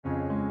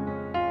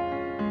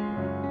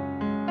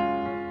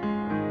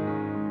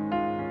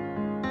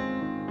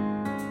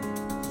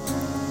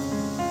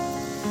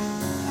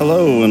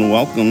Hello and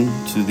welcome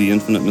to the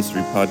Infinite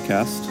Mystery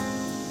Podcast.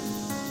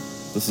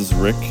 This is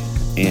Rick,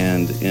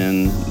 and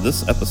in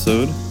this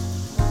episode,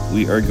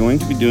 we are going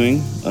to be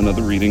doing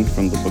another reading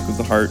from the Book of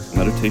the Heart,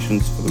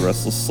 Meditations for the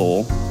Restless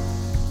Soul.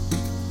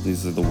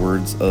 These are the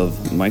words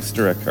of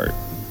Meister Eckhart.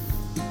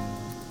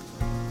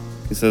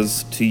 He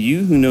says, "To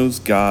you who knows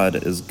God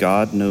as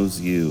God knows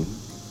you,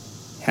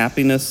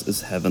 happiness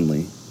is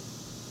heavenly,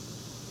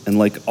 and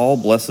like all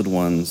blessed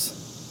ones,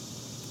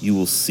 you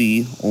will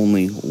see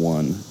only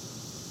one."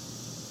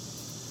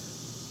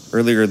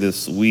 Earlier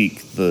this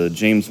week, the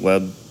James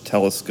Webb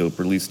Telescope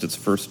released its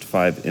first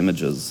 5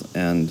 images,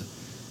 and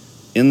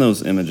in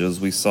those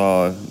images we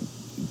saw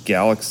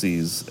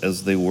galaxies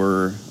as they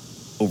were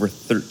over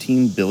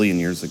 13 billion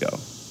years ago.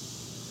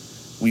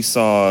 We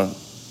saw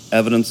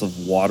evidence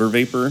of water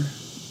vapor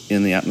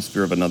in the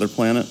atmosphere of another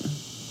planet.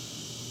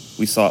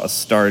 We saw a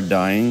star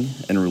dying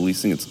and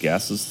releasing its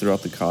gases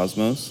throughout the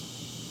cosmos.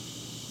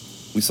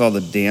 We saw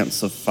the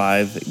dance of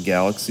 5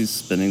 galaxies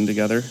spinning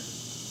together.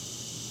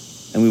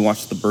 And we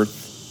watched the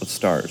birth of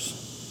stars.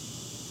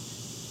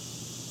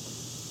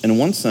 In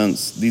one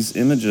sense, these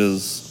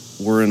images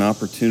were an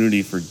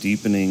opportunity for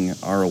deepening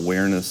our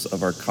awareness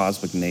of our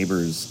cosmic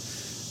neighbors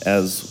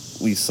as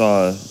we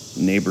saw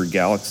neighbor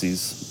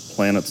galaxies,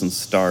 planets, and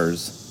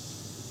stars.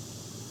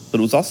 But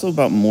it was also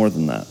about more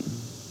than that.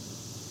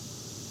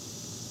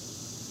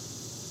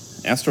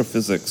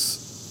 Astrophysics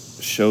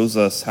shows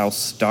us how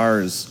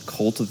stars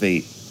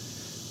cultivate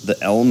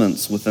the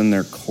elements within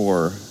their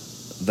core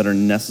that are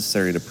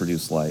necessary to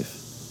produce life.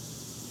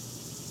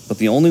 But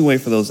the only way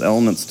for those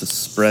elements to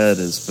spread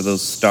is for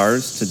those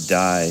stars to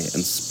die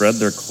and spread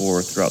their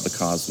core throughout the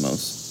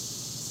cosmos.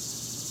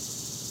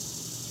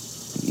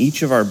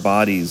 Each of our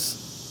bodies,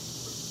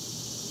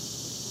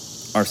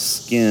 our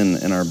skin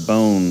and our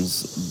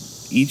bones,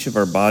 each of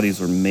our bodies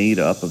were made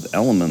up of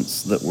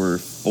elements that were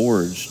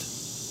forged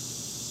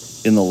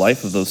in the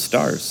life of those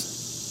stars.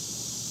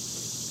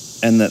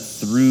 And that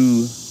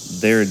through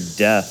their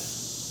death,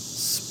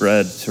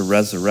 spread to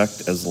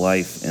resurrect as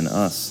life in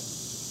us.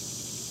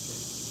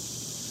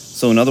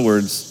 So in other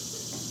words,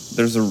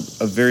 there's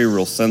a very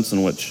real sense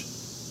in which,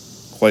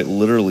 quite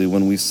literally,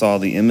 when we saw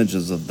the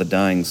images of the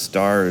dying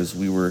stars,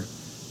 we were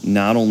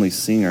not only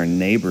seeing our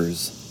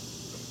neighbors,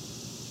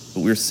 but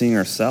we were seeing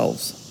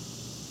ourselves.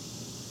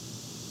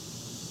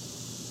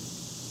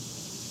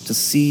 To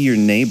see your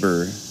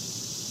neighbor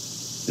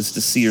is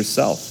to see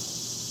yourself.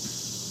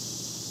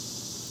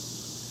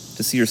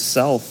 To see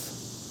yourself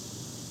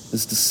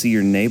is to see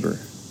your neighbor.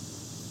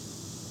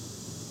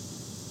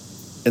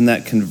 And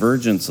that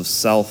convergence of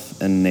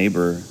self and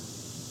neighbor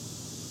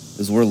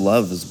is where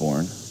love is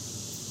born.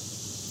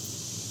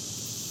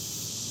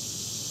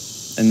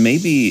 And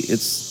maybe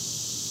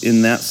it's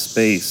in that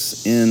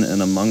space, in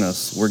and among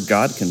us, where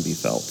God can be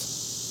felt.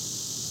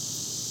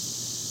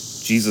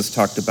 Jesus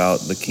talked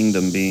about the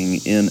kingdom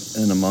being in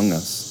and among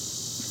us.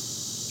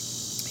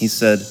 He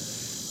said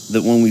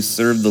that when we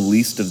serve the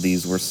least of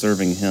these, we're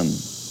serving him.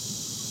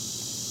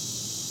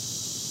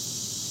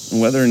 And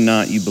whether or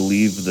not you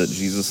believe that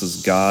Jesus is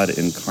God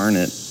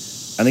incarnate,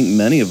 I think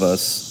many of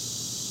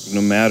us,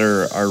 no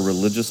matter our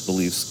religious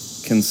beliefs,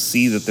 can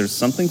see that there's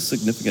something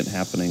significant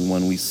happening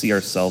when we see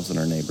ourselves in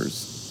our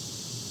neighbors.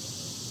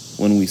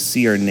 When we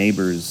see our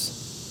neighbors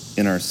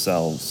in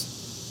ourselves.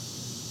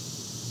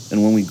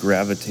 And when we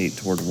gravitate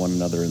toward one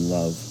another in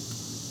love.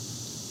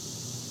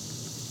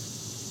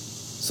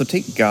 So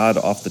take God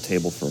off the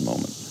table for a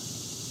moment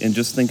and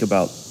just think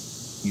about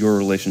your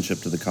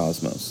relationship to the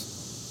cosmos.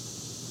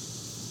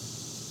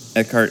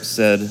 Eckhart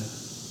said,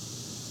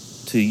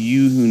 "To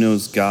you who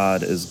knows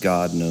God as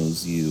God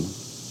knows you."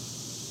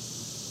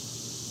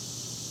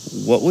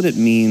 What would it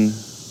mean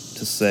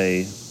to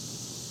say,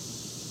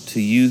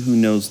 "To you who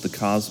knows the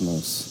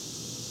cosmos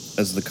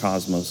as the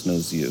cosmos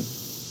knows you"?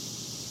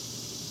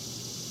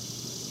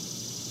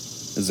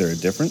 Is there a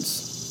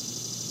difference?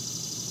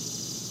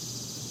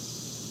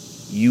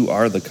 You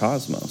are the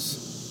cosmos.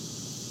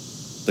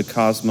 The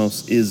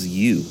cosmos is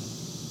you.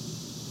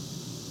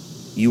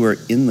 You are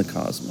in the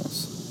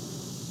cosmos.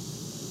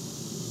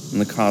 And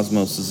the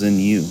cosmos is in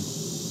you.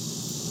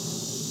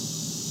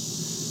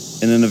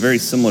 And in a very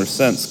similar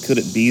sense, could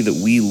it be that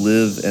we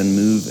live and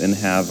move and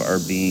have our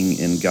being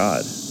in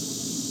God?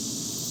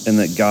 And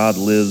that God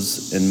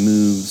lives and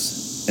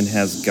moves and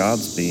has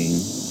God's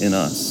being in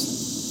us?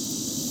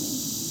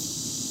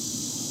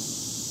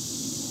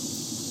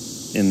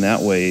 In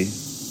that way,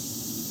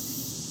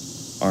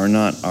 are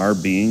not our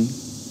being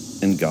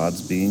and God's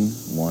being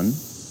one?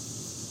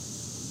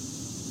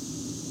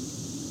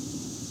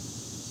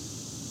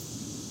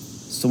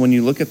 So when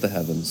you look at the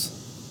heavens,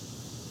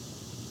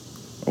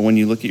 or when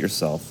you look at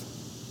yourself,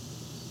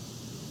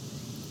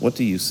 what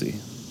do you see?